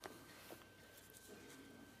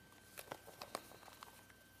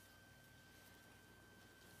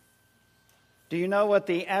Do you know what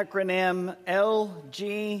the acronym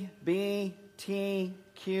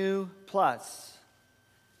LGBTQ plus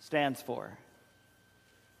stands for?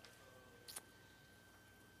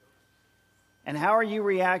 And how are you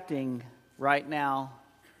reacting right now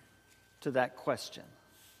to that question?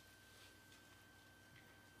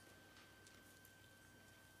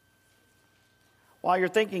 While you're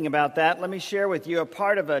thinking about that, let me share with you a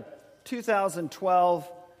part of a 2012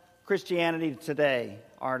 Christianity Today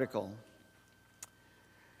article.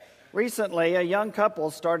 Recently, a young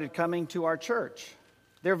couple started coming to our church.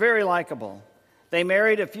 They're very likable. They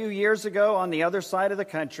married a few years ago on the other side of the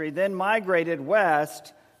country, then migrated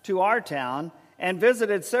west to our town and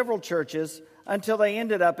visited several churches until they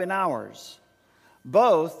ended up in ours.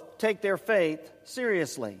 Both take their faith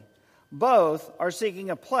seriously. Both are seeking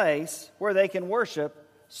a place where they can worship,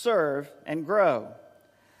 serve, and grow.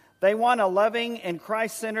 They want a loving and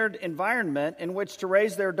Christ-centered environment in which to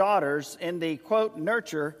raise their daughters in the, quote,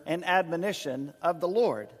 nurture and admonition of the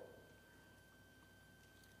Lord.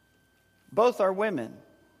 Both are women.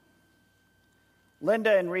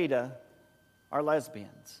 Linda and Rita are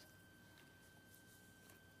lesbians.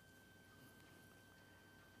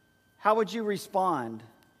 How would you respond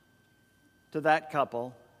to that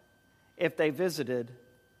couple if they visited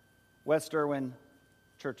West Irwin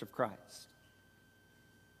Church of Christ?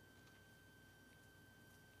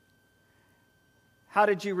 How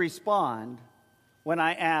did you respond when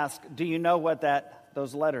I asked, do you know what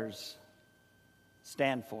those letters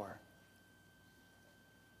stand for?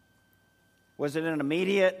 Was it an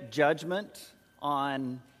immediate judgment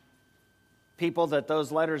on people that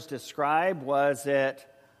those letters describe? Was it,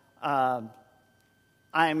 I'm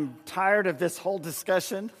tired of this whole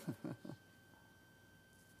discussion?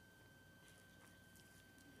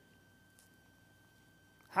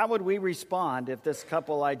 How would we respond if this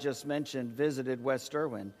couple I just mentioned visited West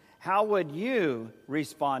Irwin? How would you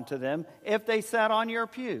respond to them if they sat on your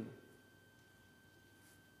pew?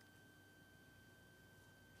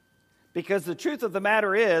 Because the truth of the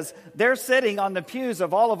matter is, they're sitting on the pews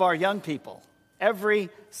of all of our young people every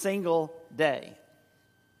single day.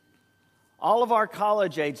 All of our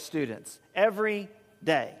college-age students every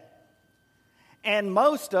day. And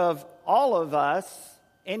most of all of us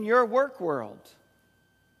in your work world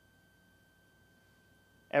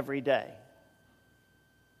every day.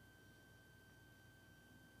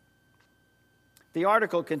 The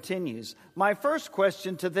article continues. My first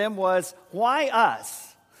question to them was, why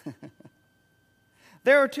us?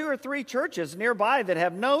 There are 2 or 3 churches nearby that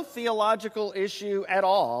have no theological issue at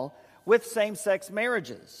all with same-sex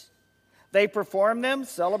marriages. They perform them,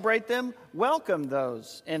 celebrate them, welcome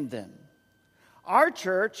those in them. Our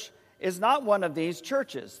church is not one of these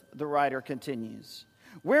churches, the writer continues.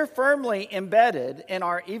 We're firmly embedded in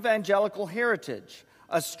our evangelical heritage,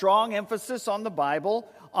 a strong emphasis on the Bible,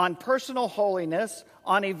 on personal holiness,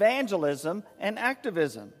 on evangelism and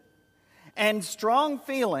activism, and strong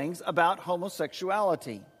feelings about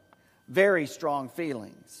homosexuality. Very strong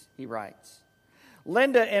feelings, he writes.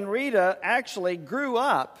 Linda and Rita actually grew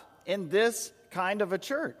up in this kind of a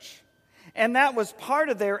church, and that was part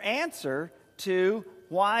of their answer to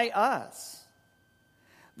why us.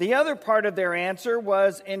 The other part of their answer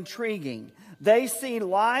was intriguing. They see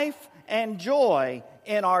life and joy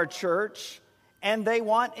in our church, and they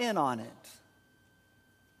want in on it.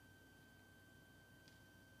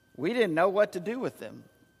 We didn't know what to do with them.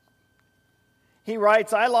 He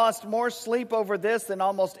writes, I lost more sleep over this than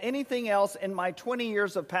almost anything else in my 20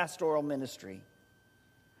 years of pastoral ministry.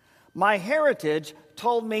 My heritage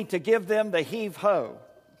told me to give them the heave-ho.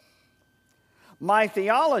 My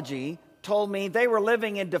theology told me they were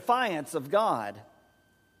living in defiance of God.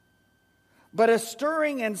 But a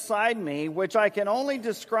stirring inside me, which I can only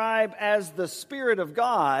describe as the Spirit of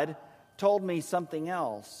God, told me something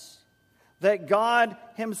else. That God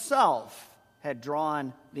himself had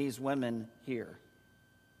drawn these women here.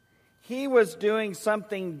 He was doing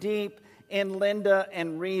something deep in Linda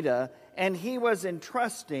and Rita, and he was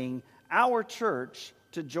entrusting our church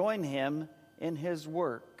to join him in his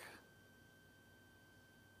work.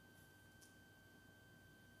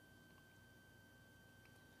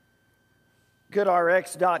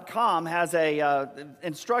 GoodRx.com has a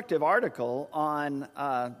instructive article on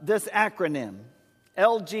this acronym,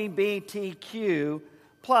 LGBTQ+.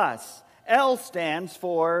 L stands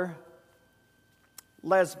for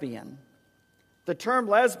lesbian. The term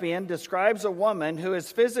lesbian describes a woman who is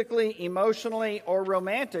physically, emotionally, or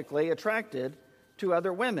romantically attracted to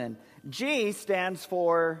other women. G stands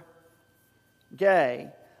for gay.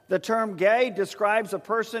 The term gay describes a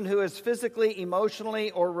person who is physically,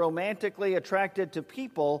 emotionally, or romantically attracted to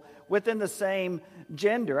people within the same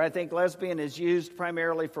gender. I think lesbian is used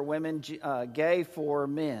primarily for women, gay for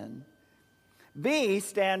men. B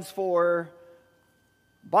stands for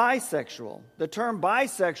bisexual. The term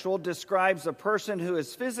bisexual describes a person who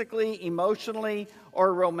is physically, emotionally,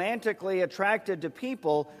 or romantically attracted to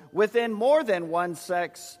people within more than one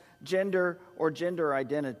sex, gender, or gender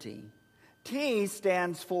identity. T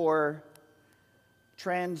stands for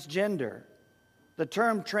transgender. The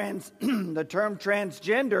term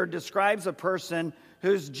transgender describes a person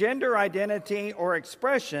whose gender identity or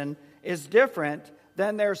expression is different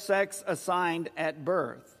than their sex assigned at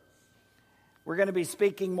birth. We're going to be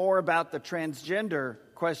speaking more about the transgender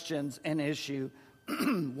questions and issue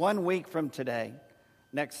 1 week from today,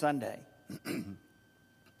 next Sunday.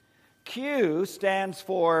 Q stands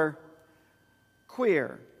for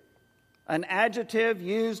queer, an adjective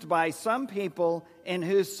used by some people in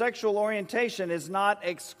whose sexual orientation is not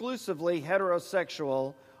exclusively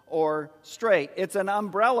heterosexual or straight. It's an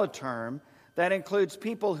umbrella term that includes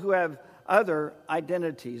people who have other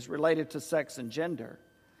identities related to sex and gender.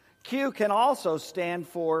 Q can also stand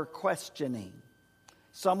for questioning.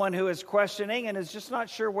 Someone who is questioning and is just not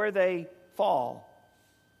sure where they fall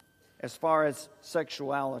as far as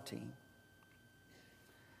sexuality.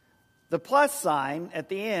 The plus sign at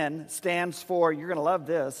the end stands for, you're going to love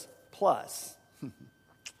this, plus.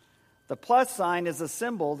 The plus sign is a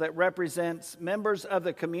symbol that represents members of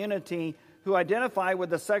the community who identify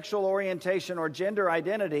with a sexual orientation or gender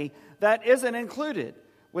identity that isn't included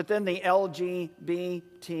within the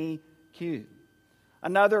LGBTQ.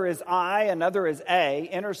 Another is I, another is A,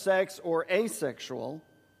 intersex or asexual,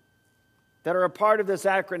 that are a part of this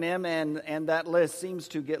acronym, and that list seems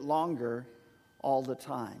to get longer all the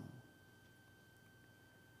time.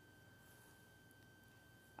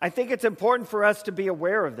 I think it's important for us to be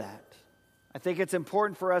aware of that. I think it's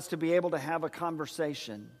important for us to be able to have a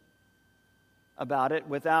conversation about it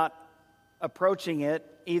without approaching it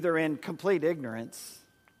either in complete ignorance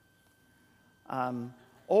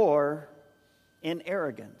or in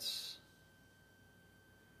arrogance.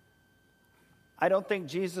 I don't think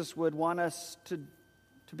Jesus would want us to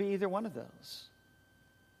be either one of those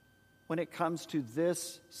when it comes to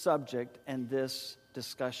this subject and this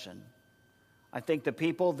discussion. I think the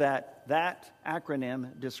people that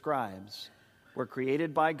acronym describes were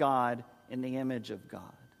created by God in the image of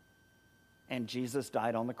God. And Jesus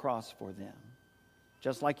died on the cross for them,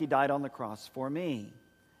 just like he died on the cross for me.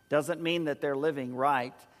 Doesn't mean that they're living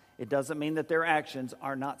right. It doesn't mean that their actions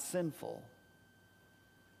are not sinful.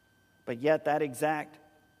 But yet that exact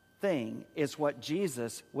thing is what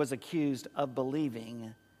Jesus was accused of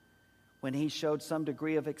believing when he showed some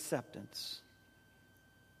degree of acceptance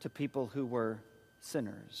to people who were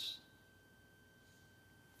sinners.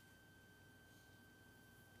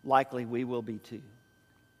 Likely we will be too.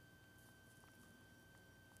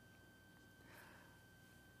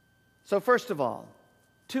 So first of all,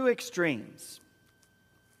 two extremes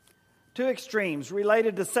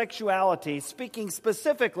related to sexuality, speaking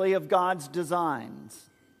specifically of God's design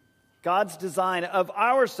of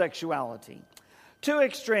our sexuality. Two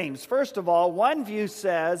extremes. First of all, one view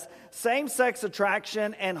says same-sex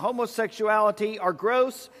attraction and homosexuality are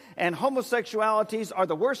gross, and homosexualities are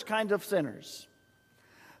the worst kind of sinners.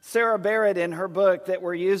 Sarah Barrett, in her book that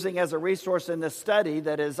we're using as a resource in this study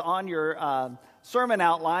that is on your sermon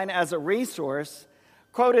outline as a resource,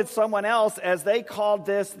 quoted someone else as they called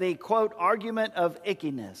this the, quote, argument of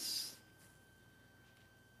ickiness.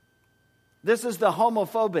 This is the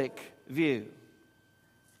homophobic view.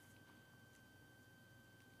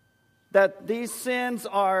 That these sins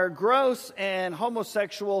are gross and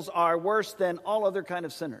homosexuals are worse than all other kind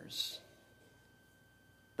of sinners.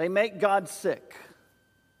 They make God sick.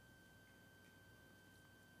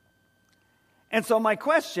 And so my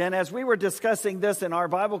question, as we were discussing this in our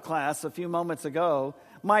Bible class a few moments ago,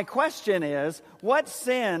 my question is, what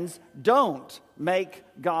sins don't make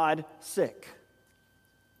God sick?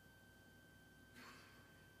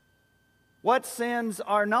 What sins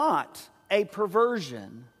are not a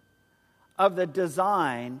perversion of the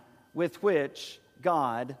design with which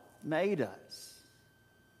God made us?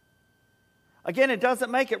 Again, it doesn't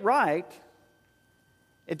make it right.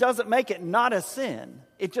 It doesn't make it not a sin.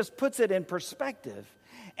 It just puts it in perspective.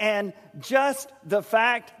 And just the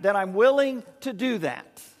fact that I'm willing to do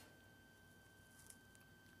that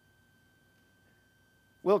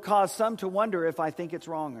will cause some to wonder if I think it's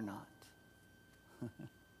wrong or not.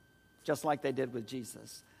 Just like they did with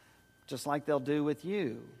Jesus. Just like they'll do with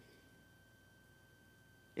you.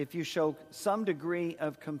 If you show some degree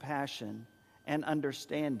of compassion and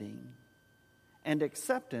understanding and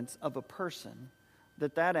acceptance of a person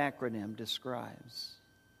that acronym describes.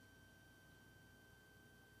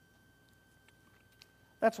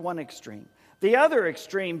 That's one extreme. The other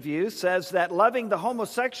extreme view says that loving the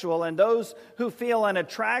homosexual and those who feel an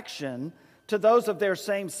attraction to those of their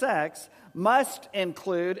same sex must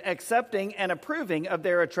include accepting and approving of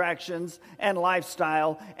their attractions and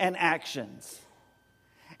lifestyle and actions.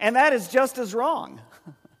 And that is just as wrong.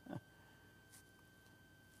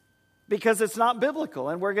 Because it's not biblical,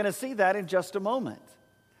 and we're going to see that in just a moment.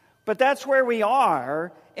 But that's where we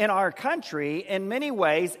are in our country in many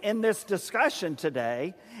ways in this discussion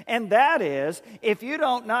today, and that is, if you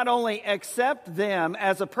don't not only accept them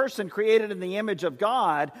as a person created in the image of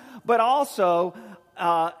God, but also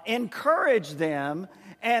encourage them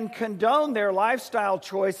and condone their lifestyle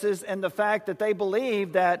choices and the fact that they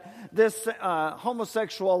believe that this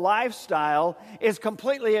homosexual lifestyle is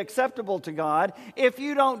completely acceptable to God. If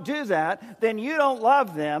you don't do that, then you don't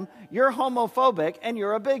love them, you're homophobic, and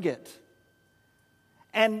you're a bigot.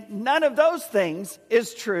 And none of those things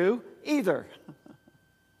is true either.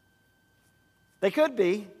 They could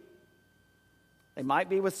be. They might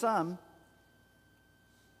be with some.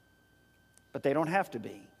 But they don't have to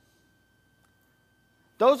be.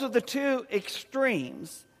 Those are the two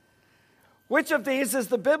extremes. Which of these is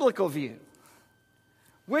the biblical view?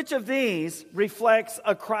 Which of these reflects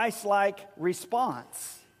a Christ-like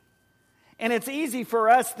response? And it's easy for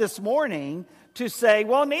us this morning to say,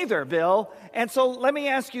 well, neither, Bill. And so let me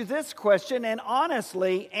ask you this question and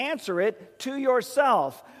honestly answer it to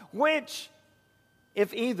yourself. Which,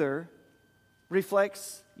 if either,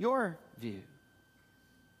 reflects your view?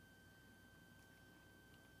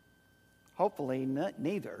 Hopefully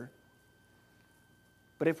neither.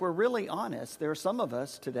 But if we're really honest, there are some of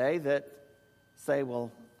us today that say,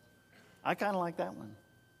 well, I kind of like that one.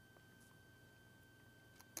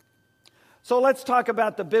 So let's talk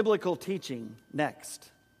about the biblical teaching next.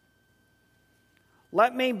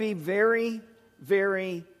 Let me be very,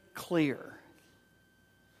 very clear.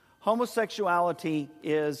 Homosexuality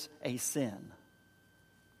is a sin.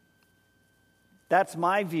 That's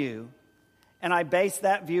my view. And I base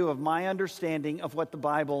that view of my understanding of what the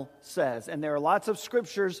Bible says. And there are lots of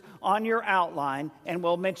scriptures on your outline, and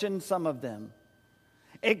we'll mention some of them.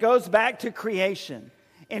 It goes back to creation.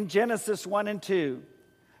 In Genesis 1 and 2,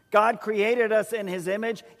 God created us in His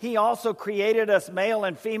image. He also created us male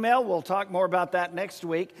and female. We'll talk more about that next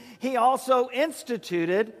week. He also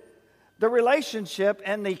instituted the relationship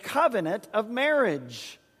and the covenant of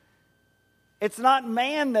marriage. It's not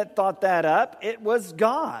man that thought that up. It was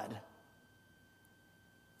God.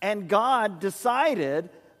 And God decided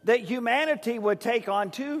that humanity would take on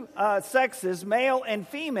two sexes, male and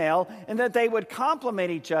female, and that they would complement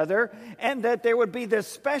each other, and that there would be this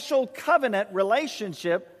special covenant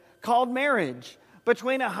relationship called marriage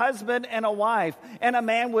between a husband and a wife. And a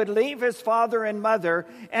man would leave his father and mother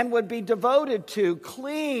and would be devoted to,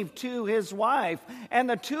 cleave to his wife. And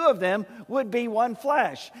the two of them would be one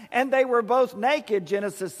flesh. And they were both naked,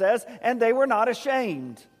 Genesis says, and they were not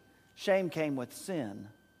ashamed. Shame came with sin,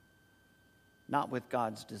 not with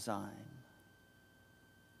God's design.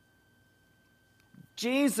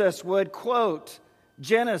 Jesus would quote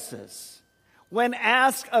Genesis when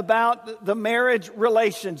asked about the marriage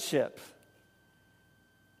relationship.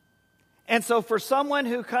 And so for someone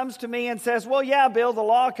who comes to me and says, well, yeah, Bill, the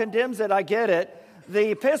law condemns it, I get it.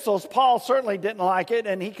 The epistles, Paul certainly didn't like it,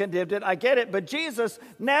 and he condemned it, I get it. But Jesus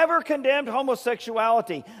never condemned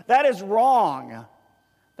homosexuality. That is wrong.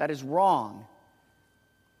 That is wrong.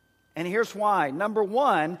 And here's why. Number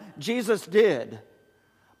one, Jesus did.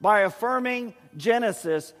 By affirming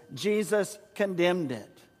Genesis, Jesus condemned it.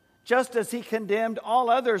 Just as He condemned all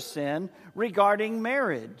other sin regarding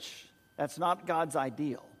marriage. That's not God's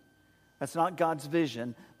ideal. That's not God's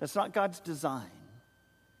vision. That's not God's design.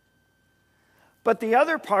 But the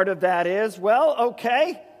other part of that is, well,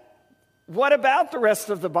 okay, what about the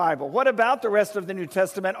rest of the Bible? What about the rest of the New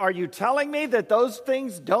Testament? Are you telling me that those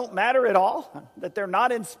things don't matter at all? That they're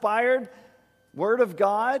not inspired Word of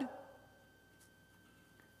God?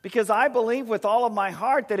 Because I believe with all of my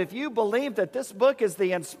heart that if you believe that this book is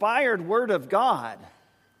the inspired Word of God,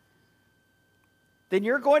 then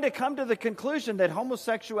you're going to come to the conclusion that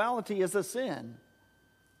homosexuality is a sin.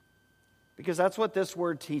 Because that's what this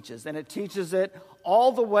word teaches, and it teaches it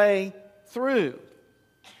all the way through.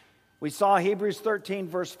 We saw Hebrews 13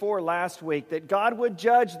 verse 4 last week, that God would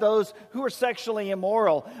judge those who are sexually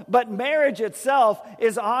immoral. But marriage itself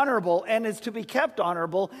is honorable and is to be kept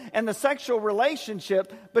honorable. And the sexual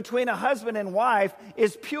relationship between a husband and wife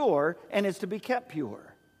is pure and is to be kept pure.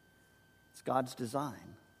 It's God's design.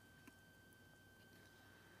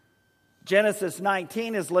 Genesis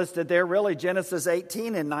 19 is listed there. Really, Genesis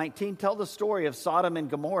 18 and 19 tell the story of Sodom and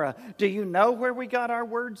Gomorrah. Do you know where we got our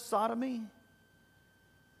word sodomy?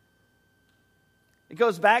 It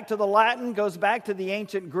goes back to the Latin, goes back to the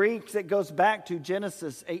ancient Greeks. It goes back to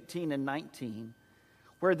Genesis 18 and 19,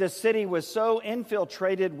 where this city was so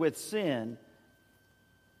infiltrated with sin,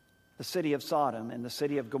 the city of Sodom and the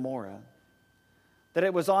city of Gomorrah, that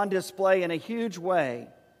it was on display in a huge way.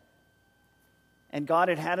 And God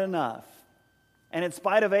had had enough. And in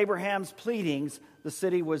spite of Abraham's pleadings, the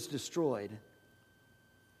city was destroyed.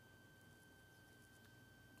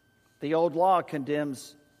 The old law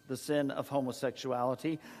condemns the sin of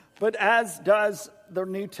homosexuality, but as does the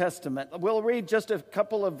New Testament. We'll read just a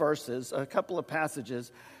couple of verses, a couple of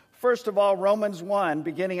passages. First of all, Romans 1,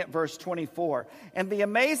 beginning at verse 24. And the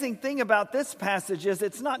amazing thing about this passage is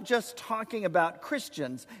it's not just talking about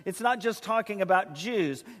Christians. It's not just talking about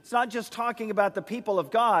Jews. It's not just talking about the people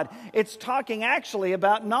of God. It's talking actually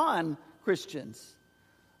about non-Christians,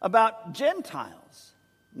 about Gentiles,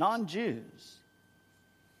 non-Jews.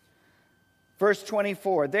 Verse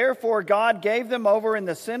 24, therefore God gave them over in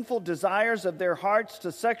the sinful desires of their hearts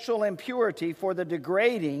to sexual impurity for the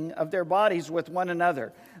degrading of their bodies with one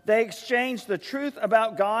another. They exchanged the truth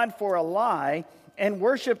about God for a lie and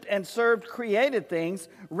worshipped and served created things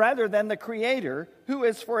rather than the Creator, who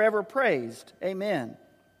is forever praised. Amen.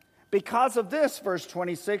 Because of this, verse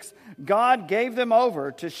 26, God gave them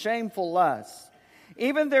over to shameful lusts.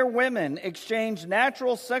 Even their women exchanged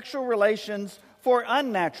natural sexual relations for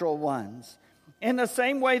unnatural ones. In the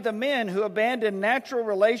same way, the men who abandoned natural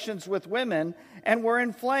relations with women and were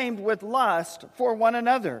inflamed with lust for one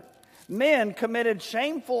another. Men committed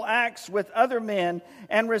shameful acts with other men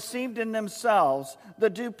and received in themselves the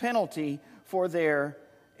due penalty for their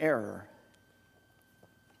error.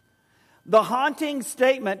 The haunting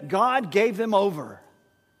statement, God gave them over.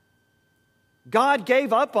 God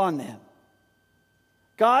gave up on them.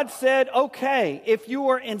 God said, okay, if you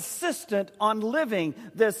are insistent on living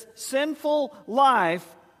this sinful life,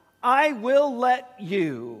 I will let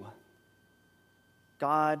you.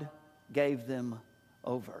 God gave them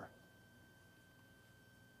over.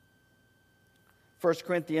 1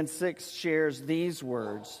 Corinthians 6 shares these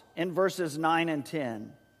words in verses 9 and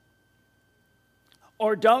 10.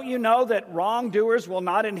 Or don't you know that wrongdoers will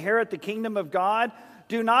not inherit the kingdom of God?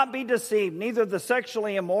 Do not be deceived, neither the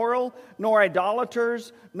sexually immoral, nor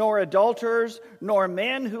idolaters, nor adulterers, nor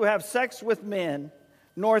men who have sex with men,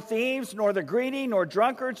 nor thieves, nor the greedy, nor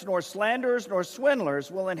drunkards, nor slanderers, nor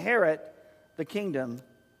swindlers will inherit the kingdom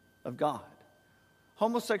of God.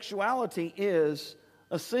 Homosexuality is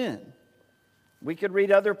a sin. We could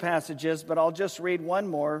read other passages, but I'll just read one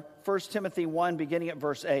more. 1 Timothy 1, beginning at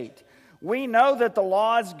verse 8. We know that the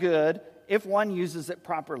law is good if one uses it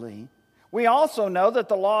properly. We also know that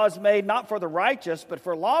the law is made not for the righteous, but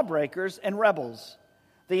for lawbreakers and rebels,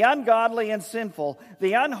 the ungodly and sinful,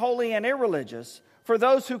 the unholy and irreligious, for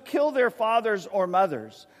those who kill their fathers or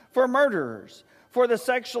mothers, for murderers, for the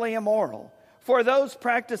sexually immoral, for those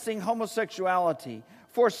practicing homosexuality,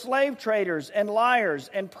 for slave traders and liars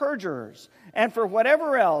and perjurers, and for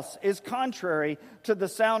whatever else is contrary to the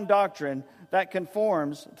sound doctrine that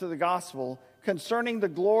conforms to the gospel concerning the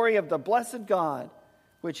glory of the blessed God,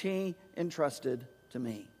 which he entrusted to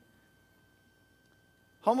me.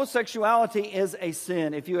 Homosexuality is a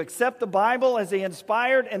sin. If you accept the Bible as the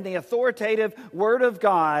inspired and the authoritative Word of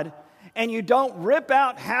God, and you don't rip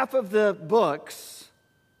out half of the books,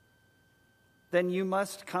 then you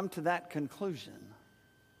must come to that conclusion.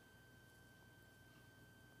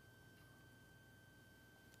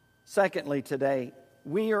 Secondly, today,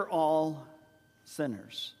 we are all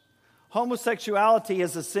sinners. Homosexuality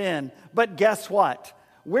is a sin, but guess what?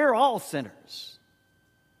 We're all sinners.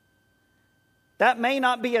 That may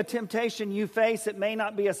not be a temptation you face. It may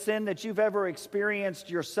not be a sin that you've ever experienced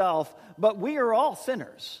yourself, but we are all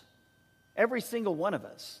sinners. Every single one of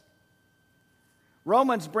us.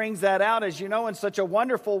 Romans brings that out, as you know, in such a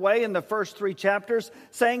wonderful way in the first 3 chapters,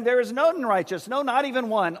 saying there is none righteous, no, not even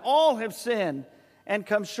one. All have sinned and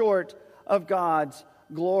come short of God's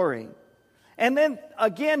glory. And then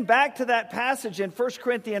again, back to that passage in 1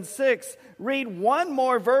 Corinthians 6, read one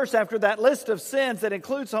more verse after that list of sins that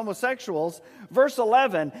includes homosexuals, verse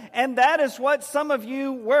 11, and that is what some of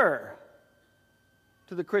you were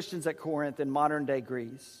to the Christians at Corinth in modern-day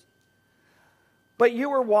Greece. But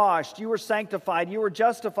you were washed, you were sanctified, you were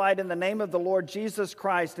justified in the name of the Lord Jesus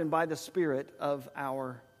Christ and by the Spirit of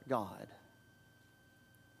our God.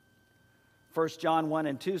 1 John 1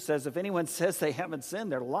 and 2 says, if anyone says they haven't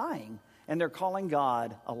sinned, they're lying. And they're calling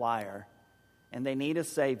God a liar. And they need a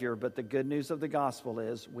Savior, but the good news of the gospel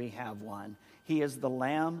is we have one. He is the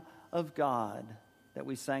Lamb of God that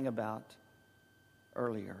we sang about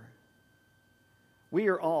earlier. We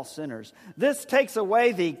are all sinners. This takes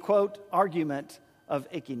away the, quote, argument of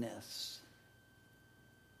ickiness.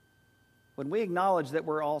 When we acknowledge that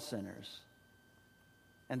we're all sinners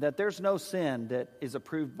and that there's no sin that is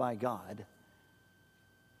approved by God,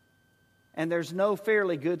 and there's no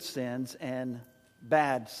fairly good sins and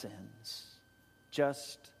bad sins,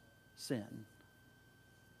 just sin.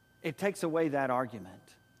 It takes away that argument.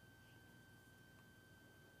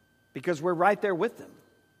 Because we're right there with them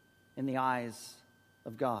in the eyes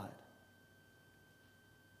of God.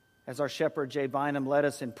 As our shepherd Jay Bynum led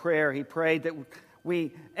us in prayer, he prayed that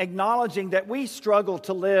we, acknowledging that we struggle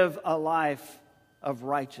to live a life of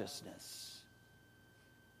righteousness.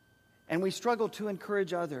 And we struggle to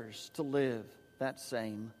encourage others to live that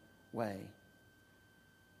same way.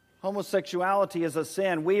 Homosexuality is a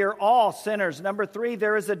sin. We are all sinners. Number 3,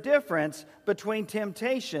 there is a difference between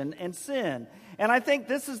temptation and sin. And I think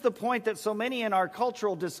this is the point that so many in our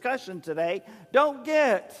cultural discussion today don't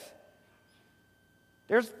get.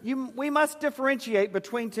 We must differentiate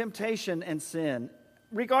between temptation and sin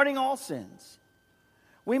regarding all sins.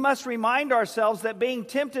 We must remind ourselves that being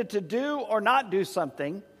tempted to do or not do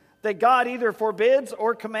something that God either forbids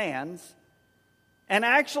or commands, and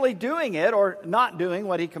actually doing it or not doing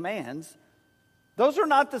what He commands, those are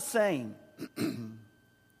not the same.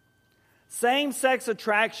 Same-sex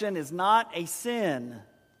attraction is not a sin.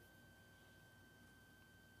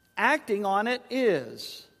 Acting on it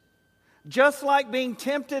is. Just like being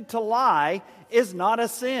tempted to lie is not a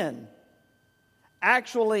sin.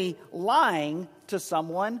 Actually lying to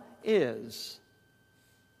someone is.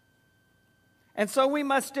 And so we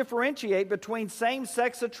must differentiate between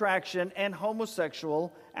same-sex attraction and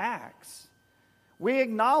homosexual acts. We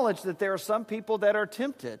acknowledge that there are some people that are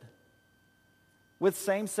tempted with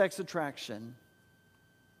same-sex attraction.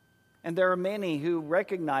 And there are many who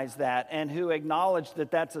recognize that and who acknowledge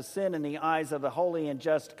that that's a sin in the eyes of a holy and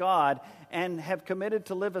just God and have committed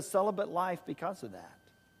to live a celibate life because of that.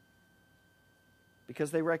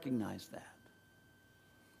 Because they recognize that.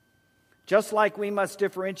 Just like we must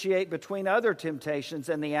differentiate between other temptations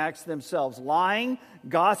and the acts themselves. Lying,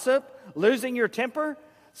 gossip, losing your temper.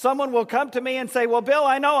 Someone will come to me and say, well, Bill,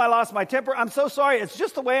 I know I lost my temper. I'm so sorry. It's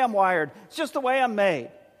just the way I'm wired. It's just the way I'm made.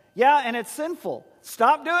 Yeah, and it's sinful.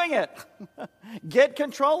 Stop doing it. Get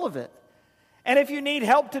control of it. And if you need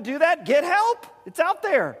help to do that, get help. It's out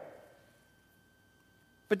there.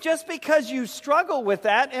 But just because you struggle with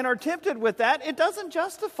that and are tempted with that, it doesn't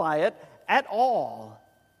justify it at all.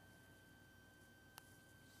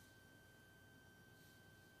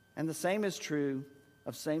 And the same is true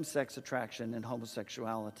of same-sex attraction and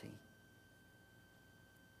homosexuality.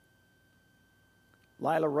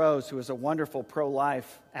 Lila Rose, who is a wonderful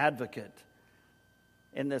pro-life advocate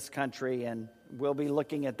in this country, and we'll be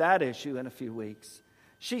looking at that issue in a few weeks,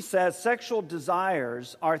 she says sexual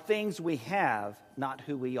desires are things we have, not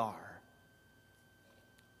who we are.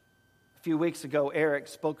 A few weeks ago, Eric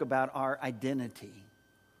spoke about our identity.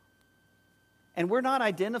 And we're not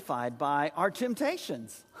identified by our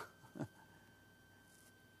temptations,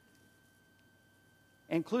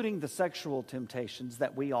 including the sexual temptations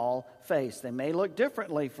that we all face. They may look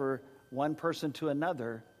differently for one person to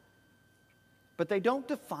another, but they don't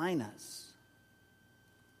define us.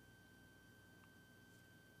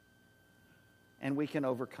 And we can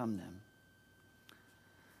overcome them.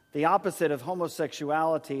 The opposite of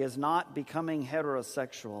homosexuality is not becoming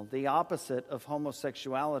heterosexual. The opposite of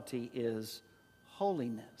homosexuality is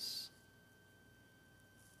holiness.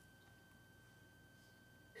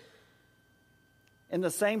 In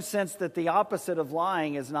the same sense that the opposite of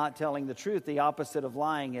lying is not telling the truth, the opposite of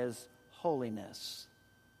lying is holiness.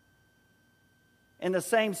 In the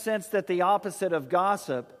same sense that the opposite of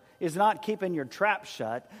gossip is not keeping your trap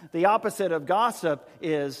shut, the opposite of gossip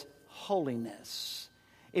is holiness.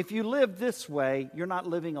 If you live this way, you're not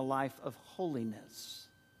living a life of holiness,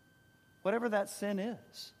 whatever that sin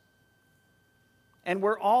is. And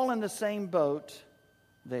we're all in the same boat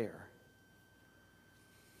there.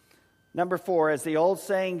 Number 4, as the old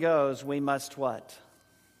saying goes, we must what?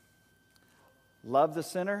 Love the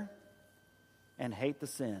sinner and hate the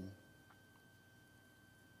sin.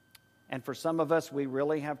 And for some of us, we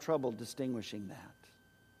really have trouble distinguishing that.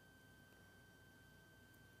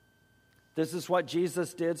 This is what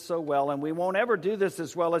Jesus did so well, and we won't ever do this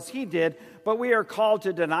as well as He did, but we are called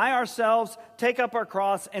to deny ourselves, take up our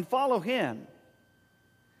cross, and follow Him.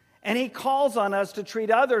 And He calls on us to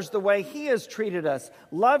treat others the way He has treated us,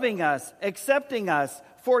 loving us, accepting us,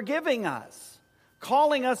 forgiving us,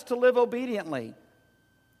 calling us to live obediently.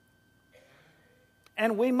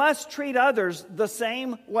 And we must treat others the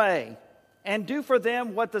same way and do for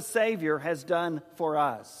them what the Savior has done for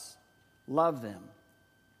us. Love them,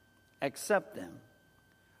 accept them,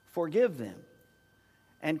 forgive them,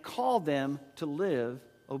 and call them to live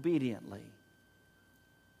obediently.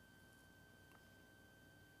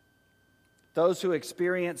 Those who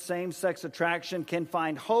experience same-sex attraction can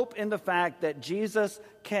find hope in the fact that Jesus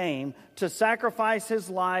came to sacrifice his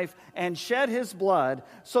life and shed his blood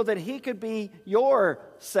so that he could be your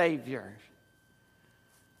Savior.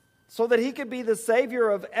 So that he could be the Savior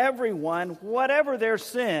of everyone, whatever their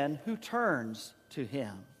sin, who turns to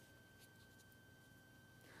him.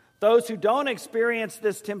 Those who don't experience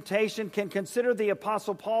this temptation can consider the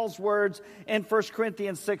Apostle Paul's words in 1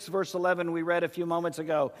 Corinthians 6, verse 11 we read a few moments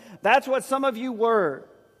ago. That's what some of you were.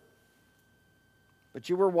 But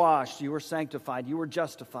you were washed, you were sanctified, you were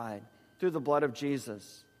justified through the blood of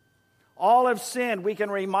Jesus. All have sinned. We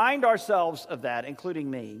can remind ourselves of that,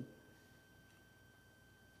 including me.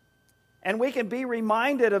 And we can be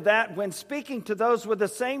reminded of that when speaking to those with the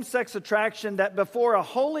same-sex attraction, that before a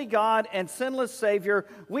holy God and sinless Savior,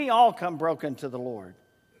 we all come broken to the Lord,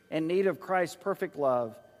 in need of Christ's perfect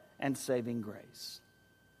love and saving grace.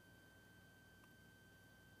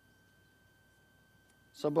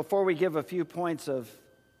 So before we give a few points of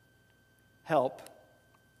help,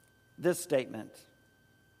 this statement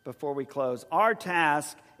before we close. Our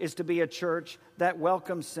task is to be a church that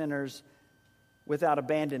welcomes sinners without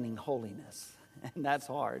abandoning holiness. And that's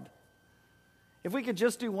hard. If we could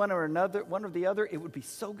just do one or the other, it would be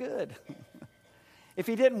so good. If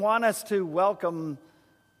he didn't want us to welcome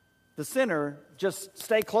the sinner, just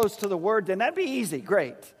stay close to the word, then that'd be easy,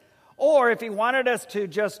 great. Or if he wanted us to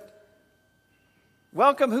just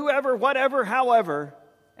welcome whoever, whatever, however,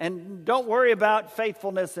 and don't worry about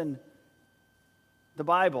faithfulness in the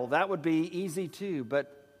Bible, that would be easy too.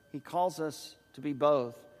 But he calls us to be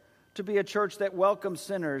both. To be a church that welcomes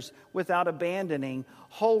sinners without abandoning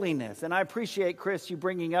holiness. And I appreciate, Chris, you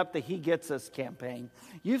bringing up the He Gets Us campaign.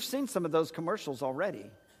 You've seen some of those commercials already.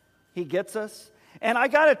 He Gets Us. And I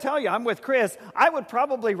got to tell you, I'm with Chris. I would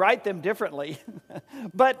probably write them differently.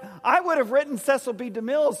 But I would have written Cecil B.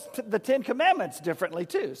 DeMille's The Ten Commandments differently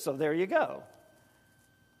too. So there you go.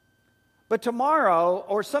 But tomorrow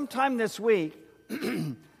or sometime this week,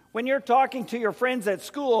 when you're talking to your friends at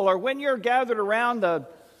school, or when you're gathered around the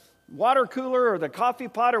water cooler or the coffee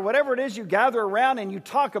pot or whatever it is you gather around and you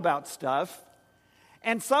talk about stuff,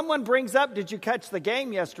 and someone brings up, did you catch the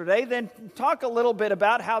game yesterday? Then talk a little bit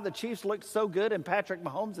about how the Chiefs looked so good and Patrick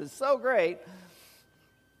Mahomes is so great.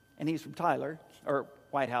 And he's from Tyler, or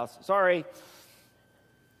White House, sorry.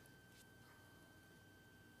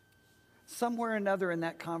 Somewhere or another in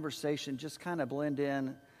that conversation, just kind of blend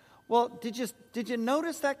in. Well, did you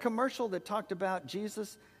notice that commercial that talked about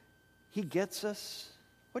Jesus? He gets us.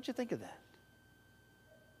 What'd you think of that?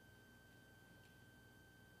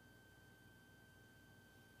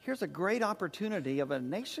 Here's a great opportunity of a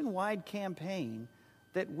nationwide campaign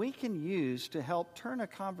that we can use to help turn a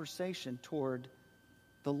conversation toward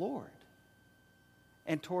the Lord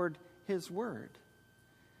and toward His Word.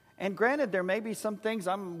 And granted, there may be some things,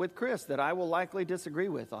 I'm with Chris, that I will likely disagree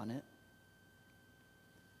with on it.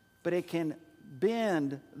 But it can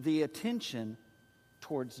bend the attention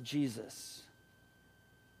towards Jesus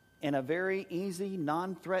in a very easy,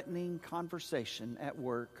 non-threatening conversation at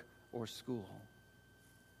work or school.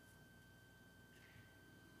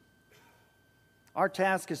 Our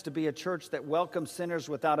task is to be a church that welcomes sinners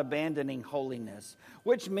without abandoning holiness,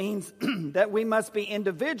 which means that we must be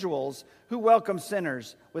individuals who welcome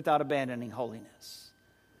sinners without abandoning holiness.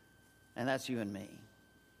 And that's you and me.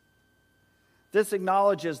 This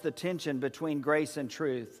acknowledges the tension between grace and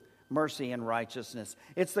truth, mercy and righteousness.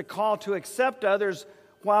 It's the call to accept others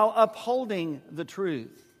while upholding the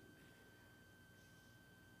truth.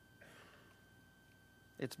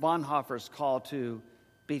 It's Bonhoeffer's call to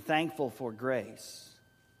be thankful for grace,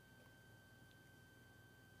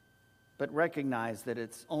 but recognize that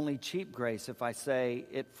it's only cheap grace if I say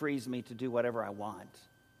it frees me to do whatever I want.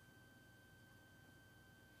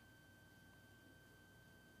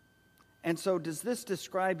 And so does this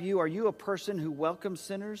describe you? Are you a person who welcomes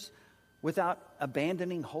sinners without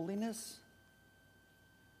abandoning holiness?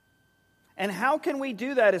 And how can we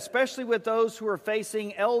do that, especially with those who are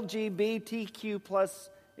facing LGBTQ plus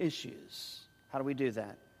issues? How do we do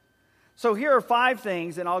that? So here are 5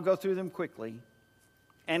 things, and I'll go through them quickly.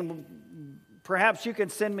 And perhaps you can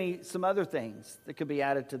send me some other things that could be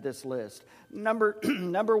added to this list. Number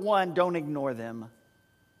 1, don't ignore them.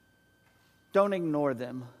 Don't ignore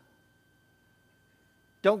them.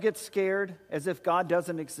 Don't get scared as if God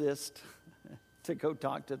doesn't exist to go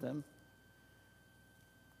talk to them.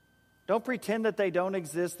 Don't pretend that they don't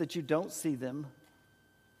exist, that you don't see them.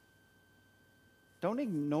 Don't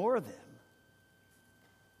ignore them.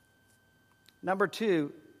 Number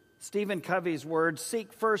 2, Stephen Covey's words,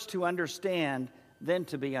 seek first to understand, then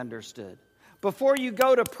to be understood. Before you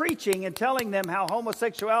go to preaching and telling them how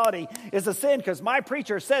homosexuality is a sin because my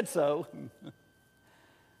preacher said so,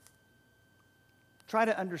 try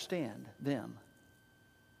to understand them,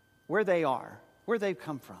 where they are, where they've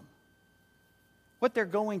come from, what they're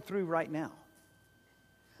going through right now.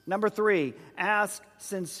 Number 3, ask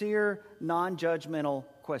sincere, non-judgmental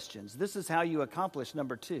questions. This is how you accomplish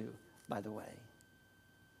number 2, by the way.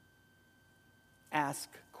 Ask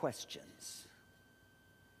questions.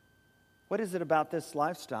 What is it about this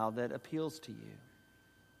lifestyle that appeals to you?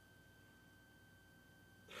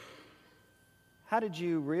 How did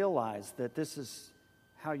you realize that this is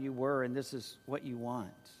how you were and this is what you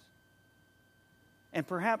want? And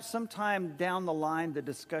perhaps sometime down the line, the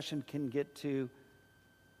discussion can get to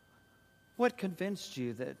what convinced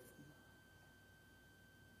you that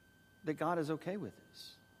God is okay with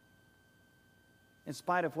this? In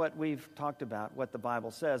spite of what we've talked about, what the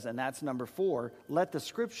Bible says, and that's number 4, let the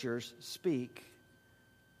Scriptures speak.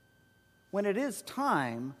 When it is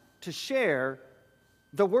time to share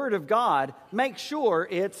the Word of God, make sure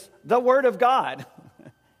it's the Word of God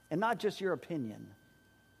and not just your opinion.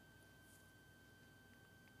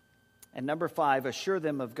 And number 5, assure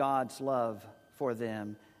them of God's love for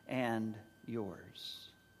them and yours.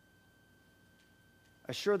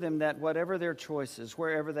 Assure them that whatever their choices,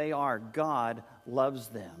 wherever they are, God loves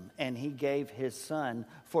them. And He gave His Son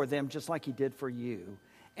for them just like He did for you.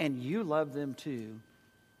 And you love them too.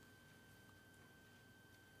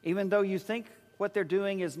 Even though you think what they're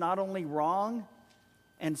doing is not only wrong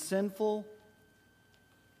and sinful,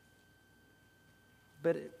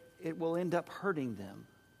 but it will end up hurting them.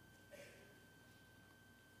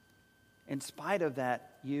 In spite of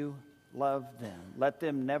that, you love them. Let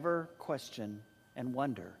them never question and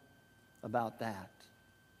wonder about that.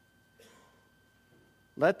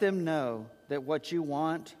 Let them know that what you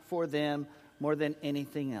want for them more than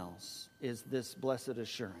anything else is this blessed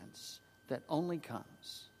assurance that only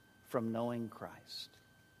comes from knowing Christ.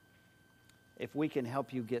 If we can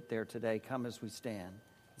help you get there today, come as we stand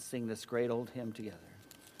and sing this great old hymn together.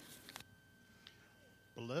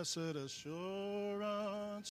 Blessed assurance.